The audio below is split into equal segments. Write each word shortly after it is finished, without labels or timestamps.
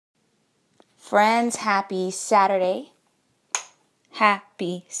Friends, happy Saturday.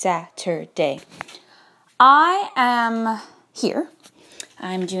 Happy Saturday. I am here.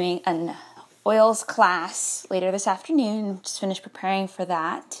 I'm doing an oils class later this afternoon. Just finished preparing for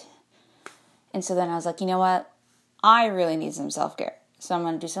that. And so then I was like, you know what? I really need some self-care. So I'm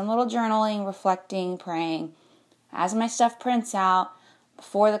going to do some little journaling, reflecting, praying as my stuff prints out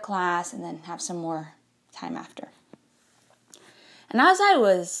before the class, and then have some more time after. And as I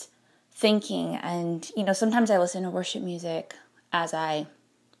was thinking, and, sometimes I listen to worship music as I,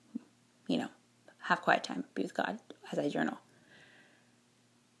 have quiet time, be with God as I journal.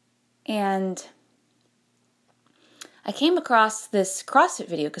 And I came across this CrossFit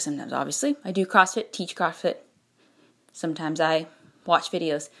video, because sometimes, obviously, I do CrossFit, teach CrossFit. Sometimes I watch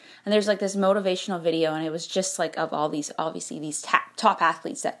videos. And there's this motivational video, and it was just of all these, obviously, these top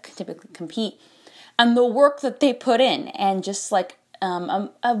athletes that typically compete, and the work that they put in, and just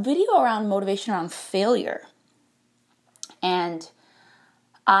a video around motivation around failure. And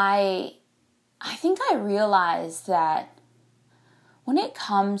I think I realized that when it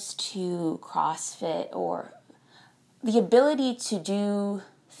comes to CrossFit, or the ability to do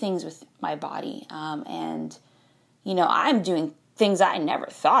things with my body, and I'm doing things I never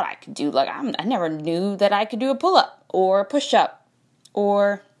thought I could do. I never knew that I could do a pull-up or a push-up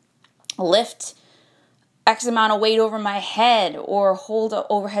or lift X amount of weight over my head, or hold an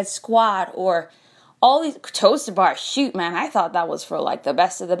overhead squat, or all these toes to bar. Shoot, man, I thought that was for the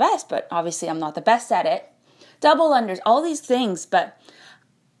best of the best, but obviously I'm not the best at it. Double unders, all these things, but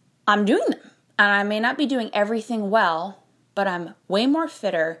I'm doing them. And I may not be doing everything well, but I'm way more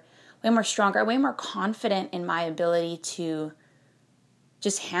fitter, way more stronger, way more confident in my ability to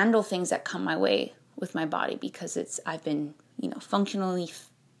just handle things that come my way with my body, because I've been, functionally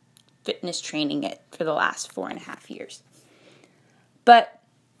fitness training it for the last 4.5 years. But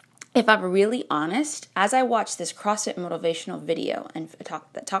if I'm really honest, as I watched this CrossFit motivational video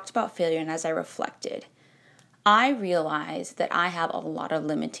that talked about failure, and as I reflected, I realized that I have a lot of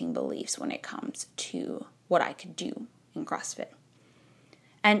limiting beliefs when it comes to what I could do in CrossFit.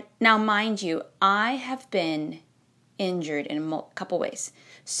 And now, mind you, I have been injured in a couple ways.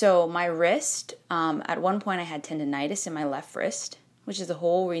 So my wrist, at one point I had tendonitis in my left wrist, which is the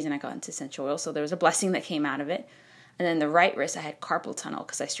whole reason I got into essential oil. So there was a blessing that came out of it. And then the right wrist, I had carpal tunnel,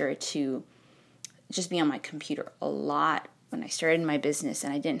 because I started to just be on my computer a lot when I started my business,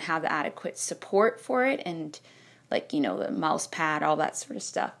 and I didn't have the adequate support for it, and the mouse pad, all that sort of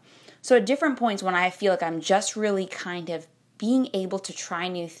stuff. So at different points when I feel like I'm just really kind of being able to try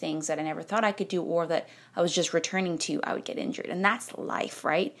new things that I never thought I could do, or that I was just returning to, I would get injured. And that's life,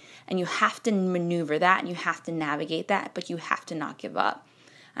 right? And you have to maneuver that, and you have to navigate that, but you have to not give up.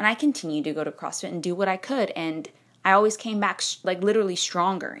 And I continued to go to CrossFit and do what I could, and I always came back literally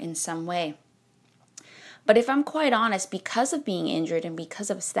stronger in some way. But if I'm quite honest, because of being injured and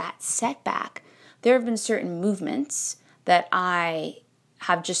because of that setback, there have been certain movements that I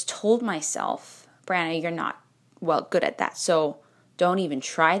have just told myself, Brianna, you're not good at that, so don't even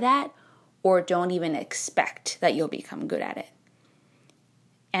try that, or don't even expect that you'll become good at it.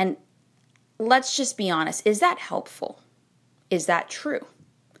 And let's just be honest, is that helpful? Is that true?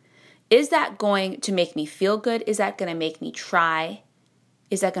 Is that going to make me feel good? Is that going to make me try?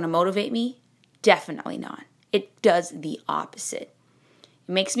 Is that going to motivate me? Definitely not. It does the opposite.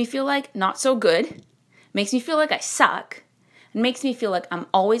 It makes me feel not so good. It makes me feel like I suck. It makes me feel like I'm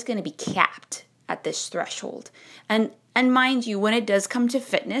always going to be capped at this threshold. And mind you, when it does come to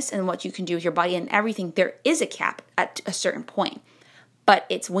fitness and what you can do with your body and everything, there is a cap at a certain point. But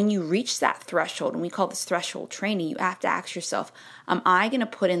it's when you reach that threshold, and we call this threshold training, you have to ask yourself, am I going to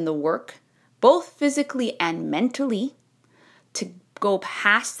put in the work, both physically and mentally, to go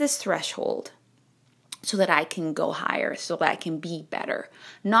past this threshold so that I can go higher, so that I can be better?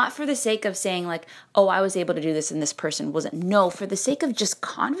 Not for the sake of saying oh, I was able to do this and this person wasn't. No, for the sake of just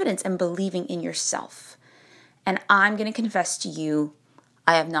confidence and believing in yourself. And I'm going to confess to you,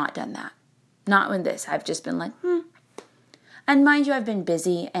 I have not done that. Not with this. I've just been And mind you, I've been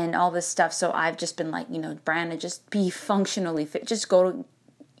busy and all this stuff, so I've just been Brianna, just be functionally fit. Just go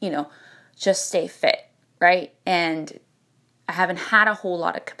to, just stay fit, right? And I haven't had a whole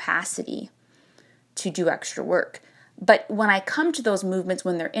lot of capacity to do extra work. But when I come to those movements,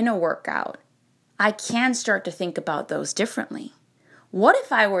 when they're in a workout, I can start to think about those differently. What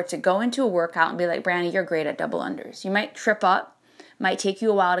if I were to go into a workout and be like, Brianna, you're great at double unders. You might trip up, might take you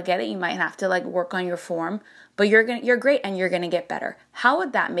a while to get it. You might have to work on your form, but you're great and you're going to get better. How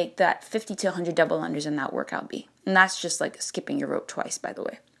would that make that 50 to 100 double unders in that workout be? And that's just skipping your rope twice, by the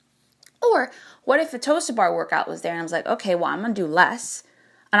way. Or what if a toes to bar workout was there and I was like, okay, well, I'm going to do less.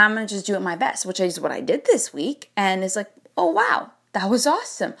 And I'm going to just do it my best, which is what I did this week. And it's like, oh, wow, that was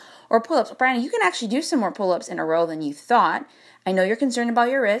awesome. Or pull-ups. Brandon, you can actually do some more pull-ups in a row than you thought. I know you're concerned about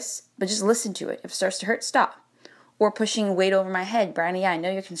your wrists, but just listen to it. If it starts to hurt, stop. Or pushing weight over my head. Brandon, yeah, I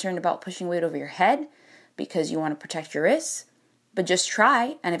know you're concerned about pushing weight over your head because you want to protect your wrists, but just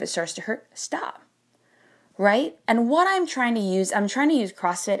try. And if it starts to hurt, stop. Right? And what I'm trying to use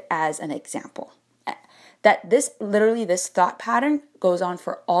CrossFit as an example. That this thought pattern goes on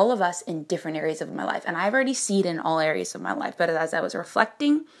for all of us in different areas of my life. And I've already seen it in all areas of my life. But as I was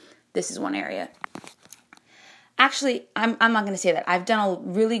reflecting, this is one area. Actually, I'm not going to say that. I've done a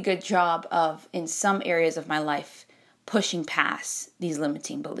really good job of, in some areas of my life, pushing past these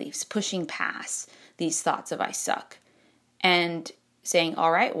limiting beliefs, pushing past these thoughts of I suck, and saying,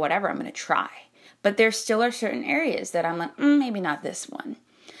 all right, whatever, I'm going to try. But there still are certain areas that I'm like, maybe not this one.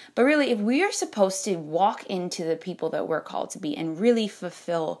 But really, if we are supposed to walk into the people that we're called to be and really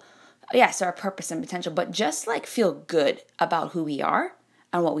fulfill, yes, our purpose and potential, but just like feel good about who we are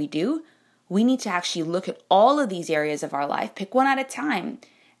and what we do, we need to actually look at all of these areas of our life, pick one at a time,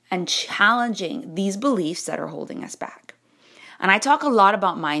 and challenging these beliefs that are holding us back. And I talk a lot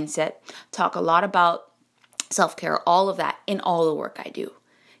about mindset, talk a lot about self-care, all of that in all the work I do.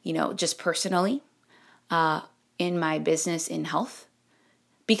 Just personally, in my business, in health.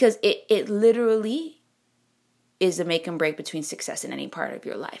 Because it literally is a make and break between success in any part of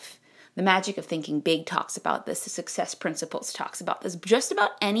your life. The Magic of Thinking Big talks about this. The Success Principles talks about this. Just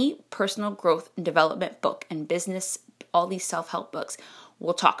about any personal growth and development book and business, all these self-help books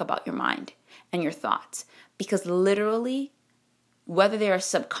will talk about your mind and your thoughts. Because literally, whether they are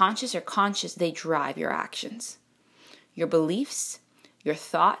subconscious or conscious, they drive your actions. Your beliefs, your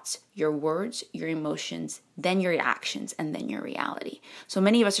thoughts, your words, your emotions, then your actions, and then your reality. So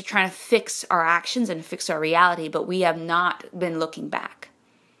many of us are trying to fix our actions and fix our reality, but we have not been looking back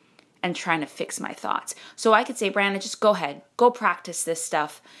and trying to fix my thoughts. So I could say, Brandon, just go ahead, go practice this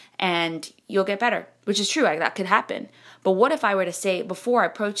stuff, and you'll get better, which is true. That could happen. But what if I were to say, before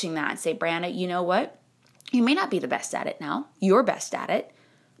approaching that, and say, Brandon, you know what? You may not be the best at it now. You're best at it,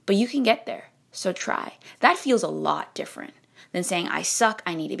 but you can get there. So try. That feels a lot different than saying, I suck,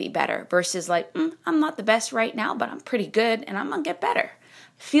 I need to be better, versus like, I'm not the best right now, but I'm pretty good and I'm going to get better.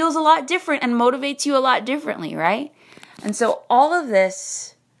 Feels a lot different and motivates you a lot differently, right? And so all of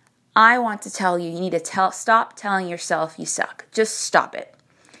this, I want to tell you, you need to stop telling yourself you suck. Just stop it.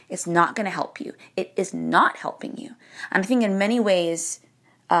 It's not going to help you. It is not helping you. And I think in many ways,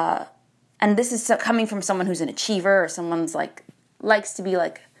 and this is coming from someone who's an achiever or someone's likes to be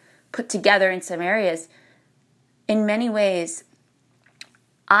put together in some areas. In many ways,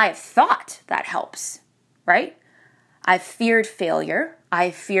 I've thought that helps, right? I've feared failure.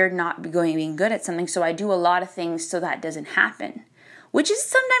 I've feared not being good at something, so I do a lot of things so that doesn't happen, which is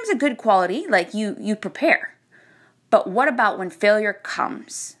sometimes a good quality, like you prepare. But what about when failure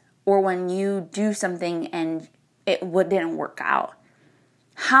comes, or when you do something and it didn't work out?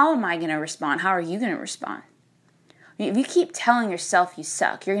 How am I going to respond? How are you going to respond? If you keep telling yourself you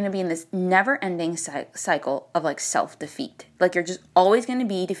suck, you're going to be in this never-ending cycle of self-defeat. You're just always going to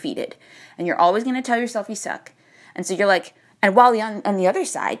be defeated, and you're always going to tell yourself you suck. And so you're and while on the other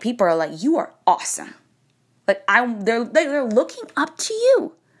side, people are you are awesome. They're looking up to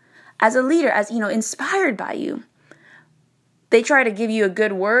you as a leader, as inspired by you. They try to give you a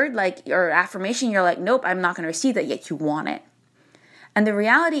good word, or affirmation. You're nope, I'm not going to receive that, yet you want it. And the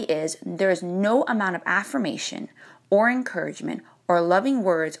reality is, there is no amount of affirmation or encouragement or loving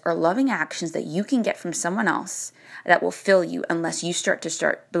words or loving actions that you can get from someone else that will fill you unless you start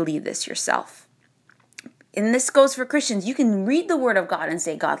to believe this yourself. And this goes for Christians. You can read the Word of God and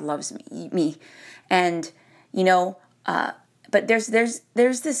say, God loves me. And, but there's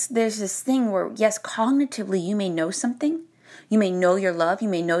this thing where, yes, cognitively you may know something. You may know you're loved. You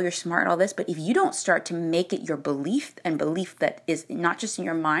may know you're smart and all this. But if you don't start to make it your belief, and belief that is not just in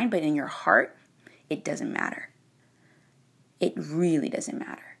your mind, but in your heart, it doesn't matter. It really doesn't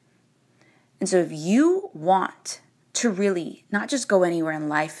matter. And so if you want to really not just go anywhere in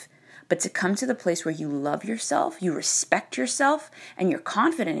life, but to come to the place where you love yourself, you respect yourself, and you're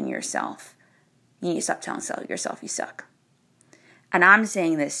confident in yourself, you need to stop telling yourself you suck. And I'm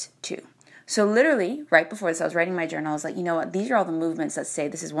saying this too. So literally, right before this, I was writing my journal. I was like, you know what? These are all the movements that say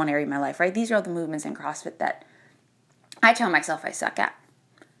this is one area of my life, right? These are all the movements in CrossFit that I tell myself I suck at.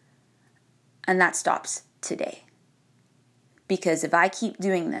 And that stops today. Because if I keep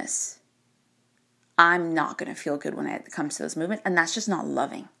doing this, I'm not going to feel good when it comes to those movements. And that's just not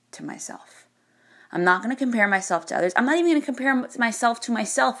loving to myself. I'm not going to compare myself to others. I'm not even going to compare myself to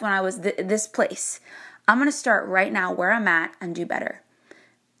myself when I was this place. I'm going to start right now where I'm at and do better.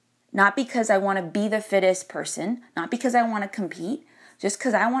 Not because I want to be the fittest person, not because I want to compete, just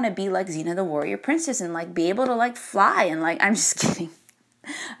because I want to be like Xena the Warrior Princess and like be able to like fly and like, I'm just kidding.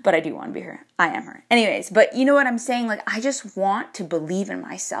 But I do want to be her. I am her. Anyways, but you know what I'm saying? Like, I just want to believe in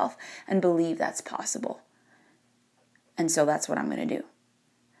myself and believe that's possible. And so that's what I'm going to do.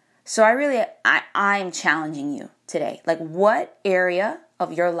 So I'm challenging you today. Like, what area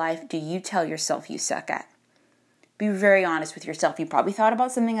of your life do you tell yourself you suck at? Be very honest with yourself. You probably thought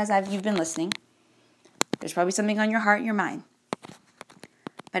about something you've been listening. There's probably something on your heart and your mind.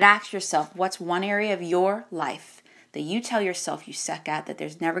 But ask yourself, what's one area of your life that you tell yourself you suck at, that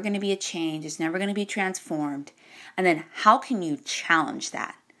there's never going to be a change, it's never going to be transformed? And then how can you challenge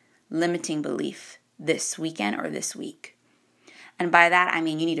that limiting belief this weekend or this week? And by that, I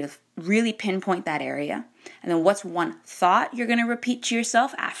mean you need to really pinpoint that area. And then what's one thought you're going to repeat to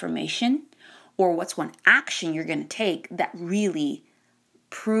yourself, affirmation, or what's one action you're going to take that really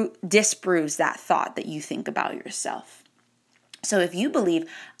disproves that thought that you think about yourself. So if you believe,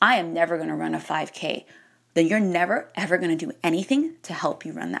 I am never going to run a 5K, then you're never, ever going to do anything to help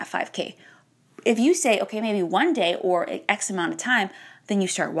you run that 5K. If you say, okay, maybe one day or X amount of time, then you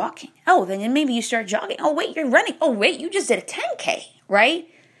start walking. Oh, then maybe you start jogging. Oh, wait, you're running. Oh, wait, you just did a 10K, right?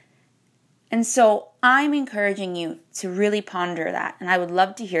 And so I'm encouraging you to really ponder that. And I would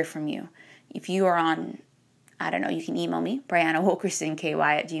love to hear from you. If you are on, I don't know, you can email me,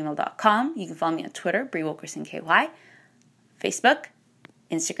 briannawilkersonky@gmail.com. You can follow me on Twitter, briwilkersonky, Facebook,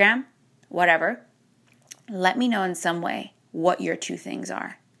 Instagram, whatever. Let me know in some way what your two things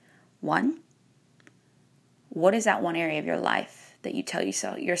are. One, what is that one area of your life that you tell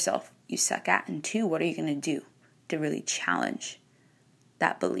yourself you suck at? And two, what are you going to do to really challenge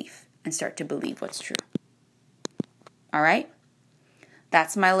that belief and start to believe what's true? All right?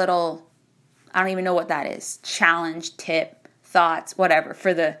 That's my little, I don't even know what that is, challenge, tip, thoughts, whatever,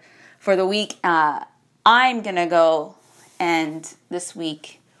 for the week. I'm going to go and this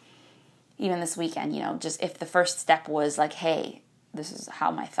week, even this weekend, just if the first step was like, hey, this is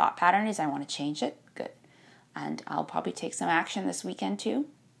how my thought pattern is, I want to change it, good. And I'll probably take some action this weekend too.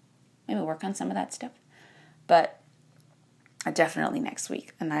 Maybe work on some of that stuff. But definitely next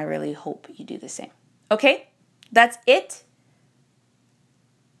week. And I really hope you do the same. Okay, that's it.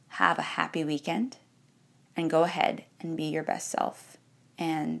 Have a happy weekend. And go ahead and be your best self.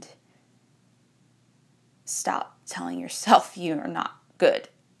 And stop telling yourself you're not good.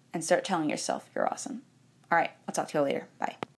 And start telling yourself you're awesome. All right, I'll talk to you later. Bye.